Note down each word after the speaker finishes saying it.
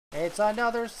It's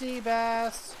another sea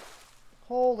bass.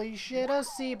 Holy shit, a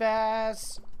sea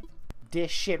bass.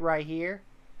 This shit right here.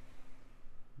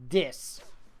 This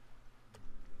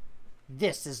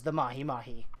is the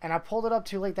Mahi-Mahi. And I pulled it up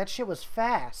too late. That shit was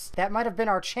fast. That might have been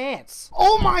our chance.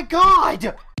 Oh my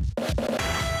god!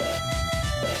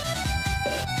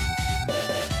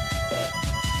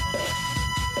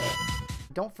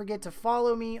 Don't forget to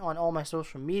follow me on all my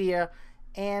social media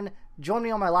and join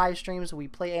me on my live streams. We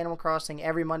play Animal Crossing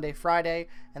every Monday, Friday,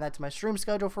 and that's my stream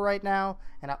schedule for right now.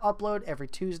 And I upload every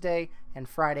Tuesday and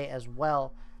Friday as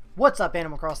well. What's up,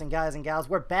 Animal Crossing guys and gals?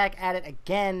 We're back at it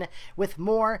again with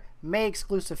more May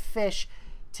exclusive fish.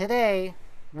 Today,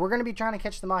 we're going to be trying to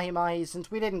catch the Mahi-Mahi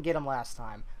since we didn't get them last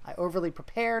time. I overly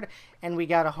prepared and we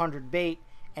got 100 bait.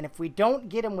 And if we don't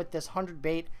get him with this 100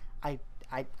 bait, I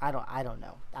don't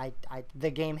know.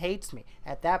 The game hates me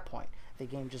at that point. The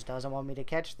game just doesn't want me to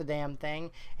catch the damn thing,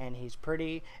 and he's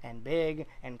pretty and big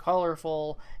and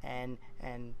colorful and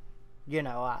you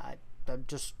know,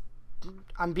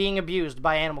 I'm being abused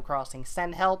by Animal Crossing.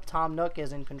 Send help. Tom Nook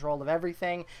is in control of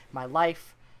everything. My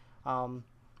life,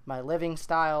 my living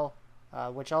style,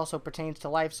 which also pertains to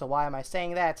life. So why am I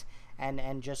saying that? And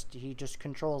he just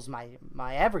controls my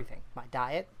everything. My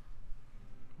diet,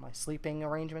 my sleeping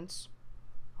arrangements.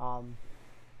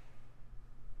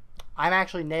 I'm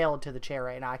actually nailed to the chair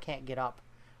right now. I can't get up.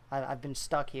 I've been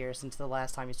stuck here since the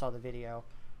last time you saw the video.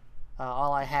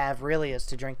 All I have really is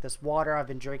to drink this water. I've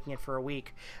been drinking it for a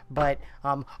week. But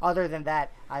other than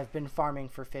that, I've been farming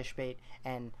for fish bait.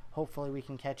 And hopefully we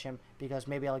can catch him, because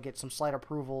maybe I'll get some slight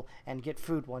approval and get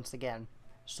food once again.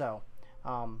 So,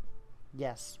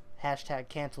 yes. Hashtag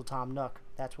cancel Tom Nook.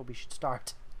 That's what we should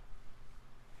start.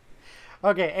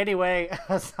 Okay, anyway,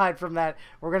 aside from that,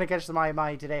 we're going to catch the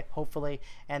Mahi-Mahi today, hopefully,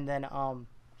 and then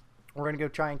we're going to go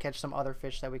try and catch some other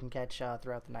fish that we can catch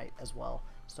throughout the night as well.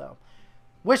 So,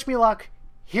 wish me luck.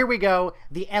 Here we go,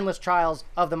 the endless trials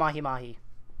of the Mahi-Mahi.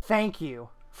 Thank you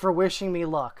for wishing me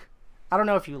luck. I don't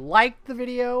know if you liked the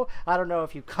video, I don't know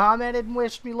if you commented and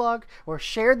wished me luck, or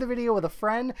shared the video with a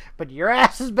friend, but your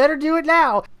asses better do it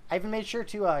now! I even made sure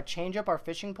to change up our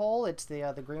fishing pole. It's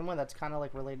the green one that's kind of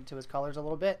like related to his colors a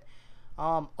little bit.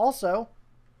 Also,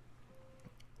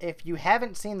 if you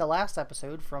haven't seen the last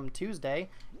episode from Tuesday,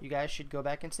 you guys should go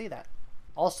back and see that.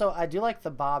 Also, I do like the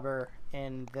bobber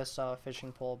in this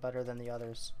fishing pole better than the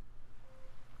others.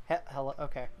 Hello,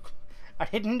 okay. I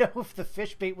didn't know if the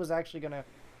fish bait was actually going to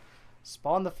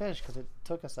spawn the fish, because it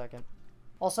took a second.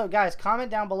 Also, guys, comment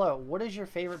down below, what is your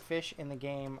favorite fish in the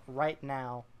game right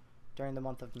now during the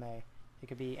month of May? It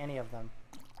could be any of them.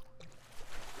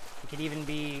 It could even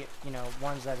be, you know,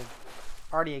 ones that have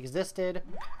already existed,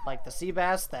 like the sea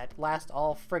bass that last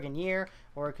all friggin' year,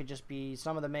 or it could just be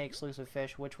some of the May exclusive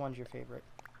fish. Which one's your favorite?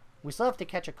 We still have to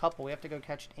catch a couple. We have to go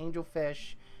catch an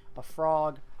angelfish, a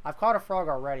frog. I've caught a frog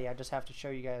already. I just have to show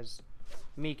you guys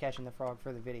me catching the frog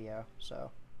for the video.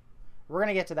 So we're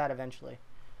gonna get to that eventually,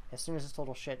 as soon as this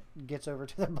little shit gets over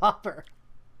to the bopper.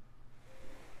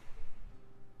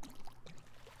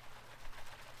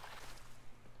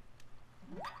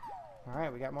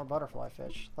 Alright, we got more butterfly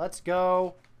fish. Let's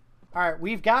go. Alright,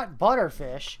 we've got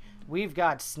butterfish. We've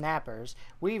got snappers.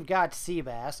 We've got sea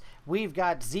bass. We've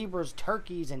got zebras,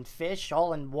 turkeys, and fish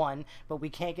all in one, but we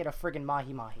can't get a friggin'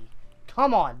 Mahi-Mahi.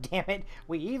 Come on, damn it.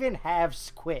 We even have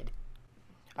squid.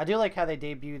 I do like how they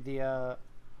debuted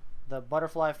the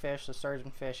butterfly fish, the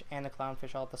surgeonfish, and the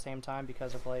clownfish all at the same time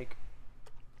because of, like,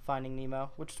 Finding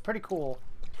Nemo, which is pretty cool.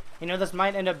 You know, this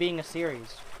might end up being a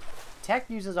series. Tech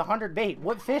uses 100 bait.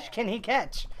 What fish can he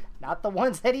catch? Not the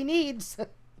ones that he needs.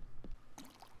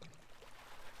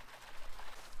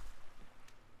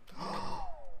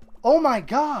 Oh my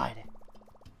god!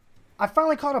 I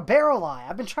finally caught a barrel eye.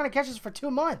 I've been trying to catch this for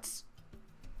 2 months.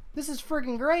 This is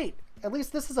freaking great. At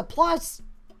least this is a plus.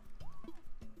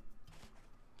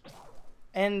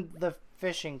 And the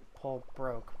fishing pole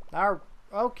broke.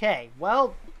 Okay,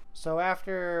 well, so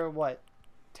after what,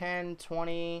 10,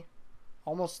 20...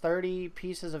 almost 30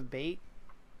 pieces of bait,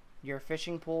 your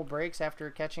fishing pole breaks after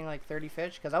catching like 30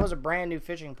 fish? Because that was a brand new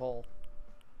fishing pole.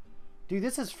 Dude,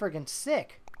 this is friggin'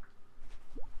 sick.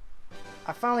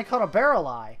 I finally caught a barrel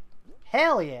eye.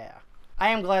 Hell yeah. I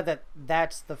am glad that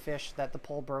that's the fish that the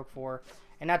pole broke for,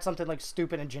 and not something like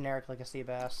stupid and generic like a sea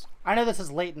bass. I know this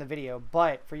is late in the video,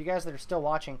 but for you guys that are still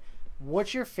watching,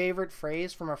 what's your favorite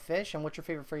phrase from a fish and what's your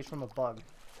favorite phrase from a bug?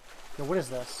 Yo, what is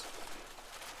this?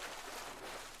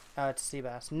 It's a sea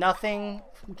bass. Nothing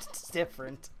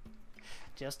different.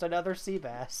 Just another sea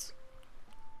bass.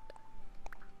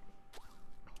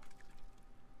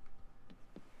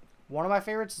 One of my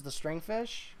favorites is the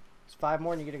stringfish. It's 5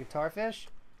 more and you get a guitar fish.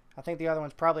 I think the other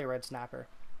one's probably a red snapper.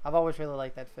 I've always really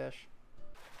liked that fish.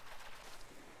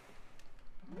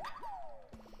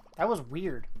 That was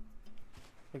weird.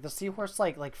 Like the seahorse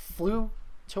like flew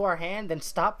to our hand, then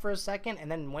stopped for a second,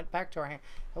 and then went back to our hand.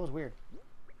 That was weird.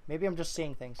 Maybe I'm just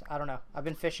seeing things. I don't know. I've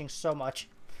been fishing so much.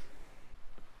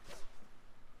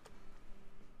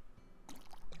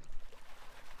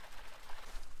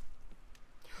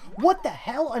 What the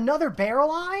hell? Another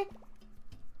barrel eye?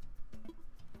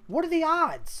 What are the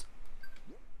odds?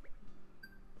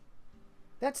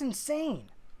 That's insane.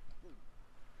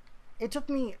 It took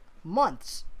me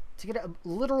months to get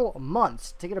literal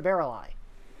months to get a barrel eye.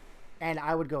 And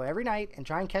I would go every night and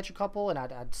try and catch a couple, and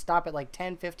I'd stop at like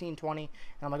 10, 15, 20. And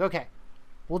I'm like, okay,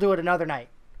 we'll do it another night.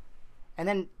 And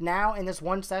then now in this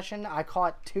one session, I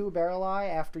caught 2 barrel eye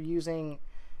after using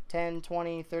 10,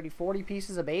 20, 30, 40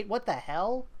 pieces of bait. What the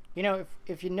hell? You know,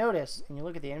 if you notice and you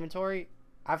look at the inventory,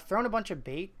 I've thrown a bunch of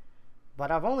bait, but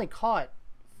I've only caught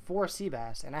 4 sea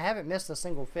bass, and I haven't missed a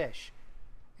single fish.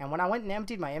 And when I went and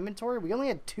emptied my inventory, we only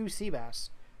had 2 sea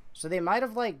bass. So they might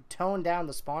have like toned down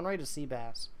the spawn rate of sea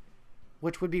bass,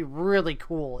 which would be really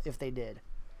cool if they did.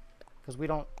 Because we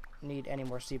don't need any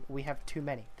more sea bass. We have too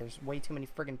many. There's way too many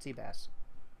friggin' sea bass.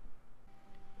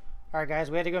 Alright guys,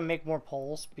 we had to go make more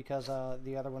poles because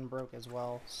the other one broke as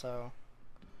well. So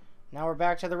now we're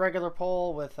back to the regular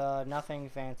pole with nothing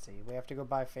fancy. We have to go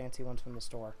buy fancy ones from the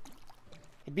store.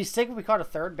 It'd be sick if we caught a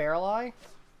 3rd barrel eye.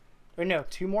 Or no,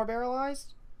 2 more barrel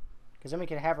eyes. Because then we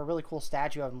could have a really cool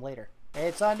statue of them later.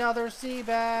 It's another sea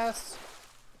bass.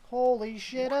 Holy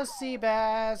shit, a sea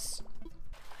bass.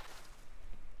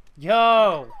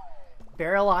 Yo!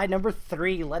 Barrel eye number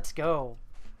 3. Let's go.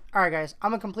 Alright guys,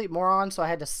 I'm a complete moron, so I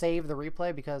had to save the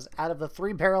replay because out of the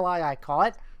 3 barrel eye I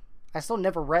caught, I still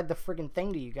never read the friggin'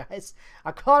 thing to you guys.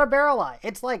 I caught a barrel eye.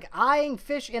 It's like eyeing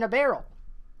fish in a barrel.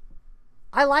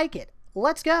 I like it.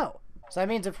 Let's go. So that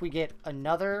means if we get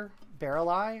another barrel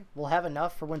eye, we'll have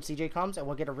enough for when CJ comes, and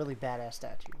we'll get a really badass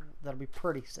statue. That'll be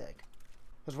pretty sick.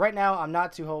 Because right now, I'm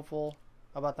not too hopeful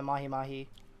about the Mahi-Mahi.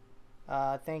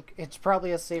 I think it's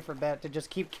probably a safer bet to just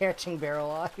keep catching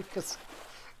barrel eye, because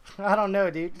I don't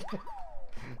know, dude.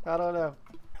 I don't know.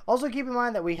 Also, keep in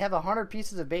mind that we have 100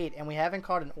 pieces of bait, and we haven't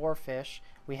caught an oarfish.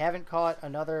 We haven't caught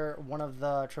another one of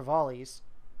the trevallies.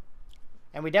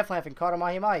 And we definitely haven't caught a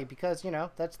Mahi-Mahi, because, you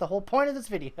know, that's the whole point of this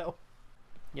video.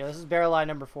 Yo, this is barrel eye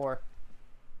number 4.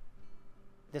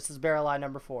 This is barrel eye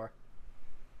number 4.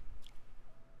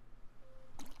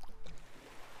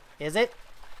 Is it?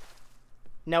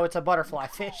 No, it's a butterfly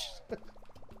fish.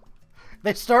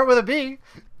 They start with a B.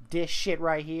 This shit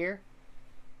right here.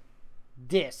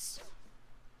 This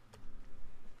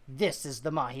is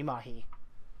the Mahi-Mahi.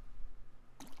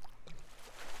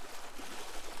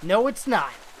 No, it's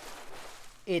not.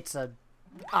 It's a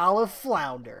olive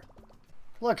flounder.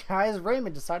 Look, guys,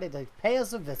 Raymond decided to pay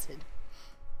us a visit.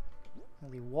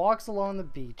 And he walks along the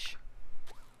beach.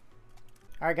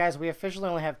 Alright, guys, we officially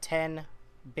only have 10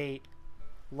 bait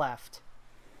left.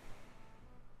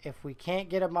 If we can't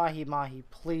get a Mahi-Mahi,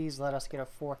 please let us get a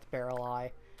 4th barrel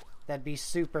eye. That'd be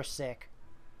super sick.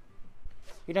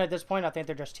 You know, at this point, I think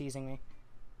they're just teasing me.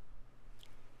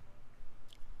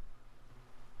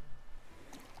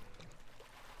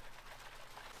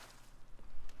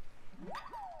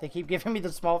 They keep giving me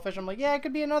the small fish. I'm like, yeah, it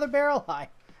could be another barrel eye.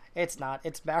 It's not.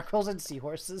 It's mackerels and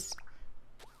seahorses.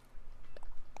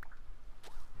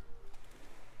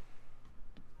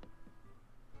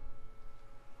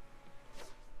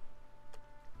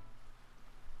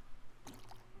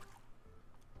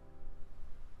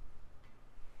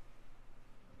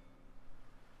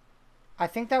 I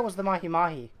think that was the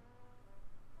Mahi-Mahi.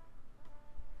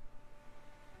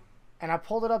 And I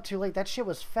pulled it up too late. That shit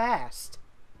was fast.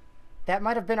 That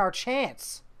might have been our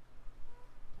chance.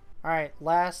 Alright,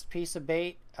 last piece of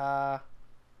bait.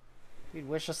 Dude,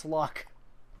 wish us luck.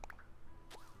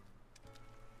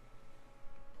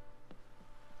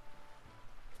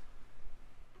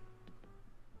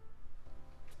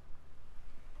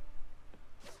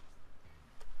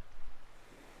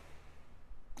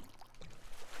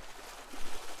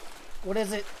 What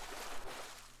is it?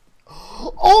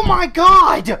 Oh my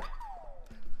god!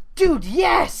 Dude,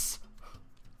 yes!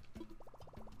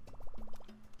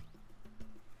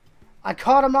 I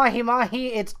caught a Mahi-Mahi.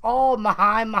 It's all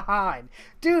Mahi-Mahi.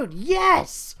 Dude,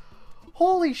 yes!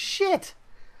 Holy shit!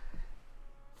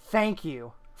 Thank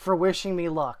you for wishing me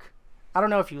luck. I don't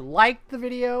know if you liked the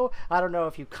video, I don't know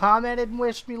if you commented and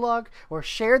wished me luck, or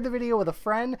shared the video with a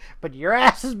friend, but your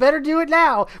asses better do it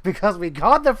now, because we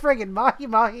got the friggin'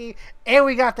 Mahi-Mahi, and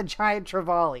we got the giant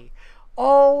trevally.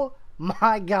 Oh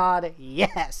my god,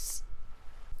 yes!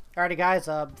 Alrighty guys,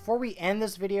 before we end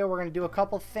this video, we're going to do a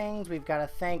couple things. We've got to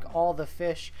thank all the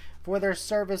fish for their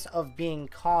service of being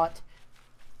caught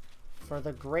for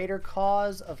the greater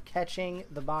cause of catching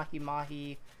the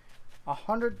Mahi-Mahi.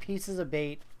 100 pieces of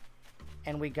bait,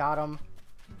 and we got them.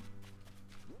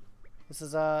 This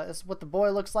is what the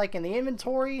boy looks like in the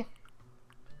inventory.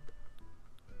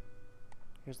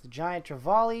 Here's the giant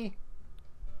trevally,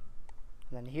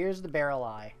 and then here's the barrel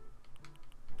eye.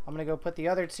 I'm going to go put the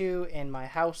other two in my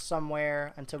house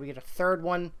somewhere until we get a third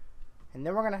one. And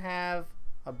then we're going to have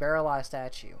a barrel eye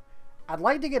statue. I'd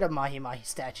like to get a Mahi-Mahi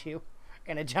statue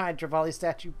and a giant trevally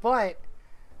statue, but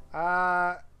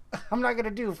I'm not going to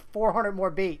do 400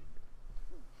 more bait.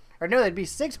 Or no, there'd be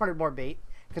 600 more bait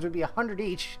because it would be 100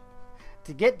 each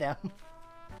to get them.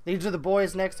 These are the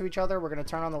boys next to each other. We're going to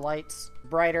turn on the lights.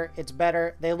 Brighter. It's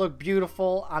better. They look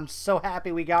beautiful. I'm so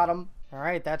happy we got them. All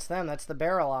right, that's them. That's the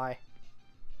barrel eye.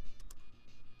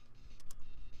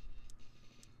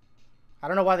 I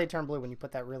don't know why they turn blue when you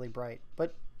put that really bright,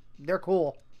 but they're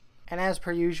cool. And as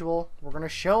per usual, we're going to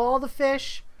show all the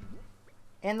fish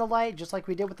in the light, just like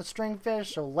we did with the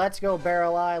stringfish. So let's go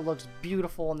barrel eye. Looks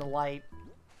beautiful in the light.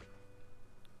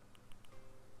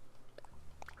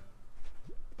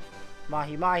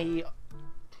 Mahi-Mahi.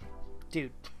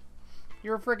 Dude,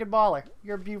 you're a freaking baller.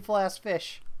 You're a beautiful ass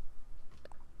fish.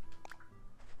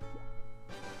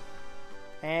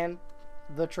 And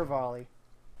the trevally.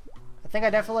 I think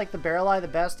I definitely like the barrel eye the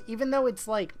best, even though it's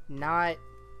like not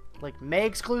like May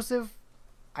exclusive.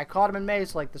 I caught him in May,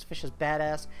 so like this fish is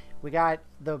badass. We got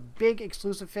the big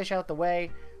exclusive fish out the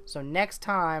way, so next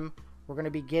time we're going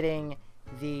to be getting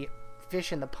the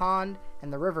fish in the pond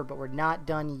and the river, but we're not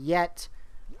done yet.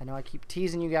 I know I keep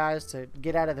teasing you guys to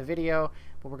get out of the video,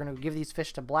 but we're going to give these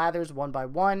fish to Blathers one by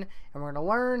one, and we're going to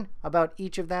learn about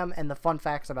each of them and the fun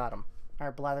facts about them.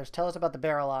 Alright, Blathers, tell us about the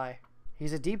barrel eye.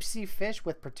 He's a deep-sea fish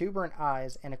with protuberant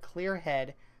eyes and a clear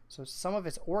head, so some of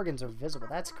his organs are visible.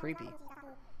 That's creepy.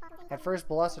 At first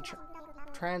blush,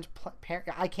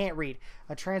 I can't read.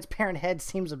 A transparent head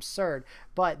seems absurd,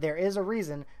 but there is a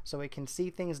reason, so it can see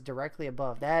things directly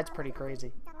above. That's pretty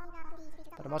crazy.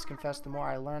 But I must confess, the more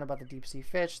I learn about the deep-sea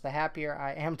fish, the happier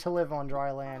I am to live on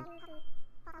dry land.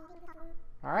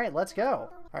 Alright, let's go.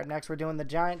 Alright, next we're doing the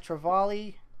giant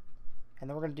trevally, and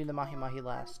then we're going to do the Mahi-Mahi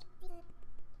last.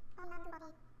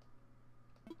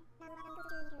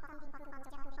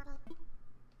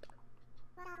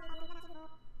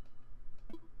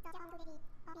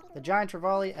 The giant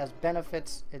trevally,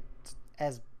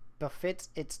 as befits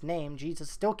its name, Jesus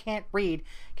still can't read,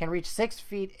 can reach 6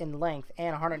 feet in length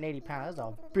and 180 pounds. That's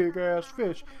a big ass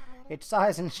fish. Its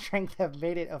size and strength have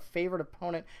made it a favorite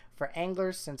opponent for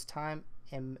anglers since time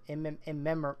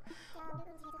immemorial.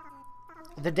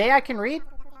 The day I can read,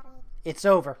 it's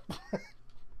over.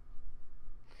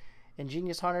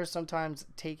 Ingenious hunters sometimes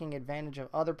taking advantage of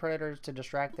other predators to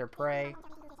distract their prey.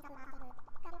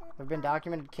 There have been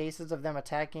documented cases of them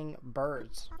attacking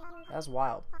birds. That's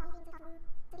wild.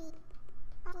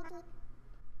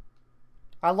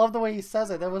 I love the way he says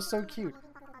it. That was so cute.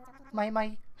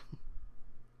 Mahi-Mahi.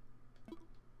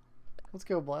 Let's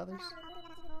go, Blathers.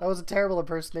 That was a terrible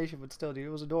impersonation, but still, dude,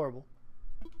 it was adorable.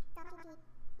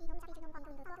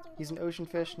 He's an ocean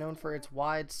fish known for its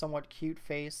wide, somewhat cute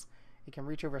face. It can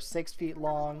reach over 6 feet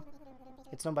long.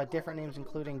 It's known by different names,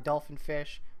 including dolphin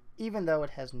fish, even though it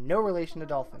has no relation to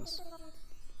dolphins.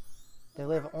 They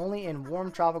live only in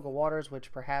warm tropical waters,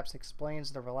 which perhaps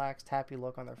explains the relaxed, happy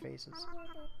look on their faces.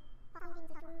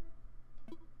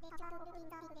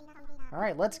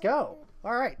 Alright, let's go.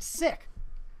 Alright, sick.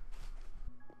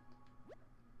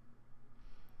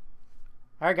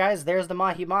 Alright guys, there's the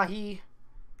Mahi-Mahi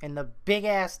in the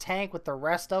big-ass tank with the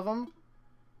rest of them.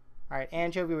 Alright,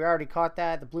 anchovy, we already caught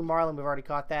that. The blue marlin, we've already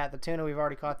caught that. The tuna, we've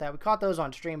already caught that. We caught those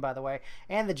on stream, by the way.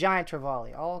 And the giant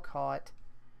trevally, all caught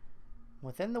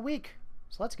within the week.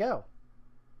 So let's go.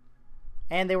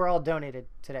 And they were all donated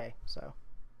today, so.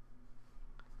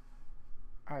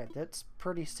 Alright, that's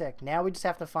pretty sick. Now we just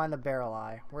have to find the barrel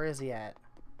eye. Where is he at?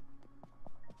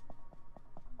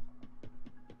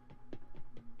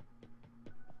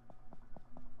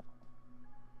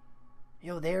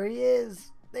 Yo, there he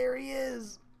is. There he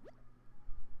is.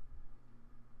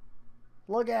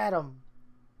 Look at him.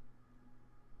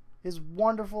 His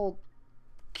wonderful,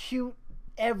 cute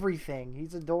everything.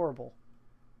 He's adorable.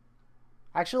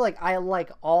 Actually, like, I like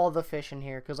all the fish in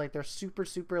here because, like, they're super,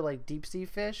 super, like, deep sea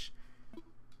fish.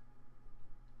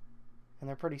 And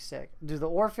they're pretty sick. Dude, the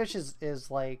oarfish is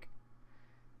like,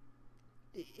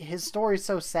 his story's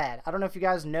so sad. I don't know if you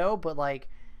guys know, but, like,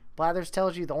 Blathers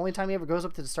tells you the only time he ever goes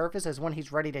up to the surface is when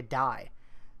he's ready to die.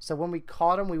 So when we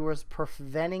caught him, we were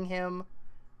preventing him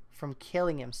from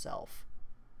killing himself.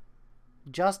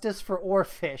 Justice for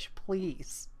oarfish,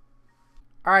 please.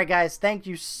 Alright guys, thank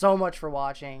you so much for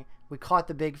watching. We caught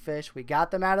the big fish, we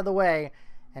got them out of the way,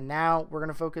 and now we're going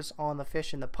to focus on the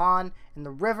fish in the pond, in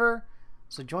the river.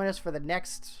 So join us for the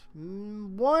next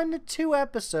 1 to 2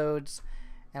 episodes,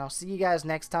 and I'll see you guys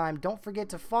next time. Don't forget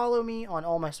to follow me on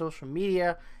all my social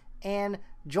media, and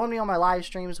join me on my live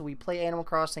streams. We play Animal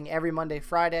Crossing every Monday,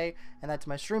 Friday, and that's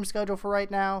my stream schedule for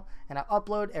right now, and I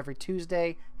upload every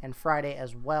Tuesday and Friday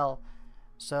as well.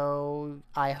 So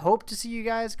I hope to see you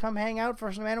guys come hang out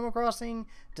for some Animal Crossing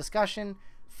discussion,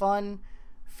 fun,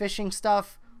 fishing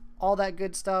stuff, all that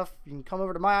good stuff. You can come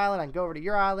over to my island, I can go over to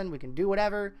your island, we can do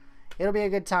whatever. It'll be a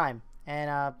good time.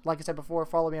 And like I said before,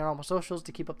 follow me on all my socials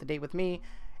to keep up to date with me.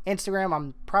 Instagram,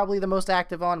 I'm probably the most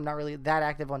active on. I'm not really that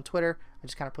active on Twitter. I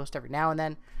just kind of post every now and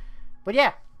then. But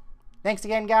yeah, thanks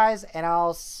again, guys, and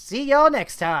I'll see y'all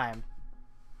next time.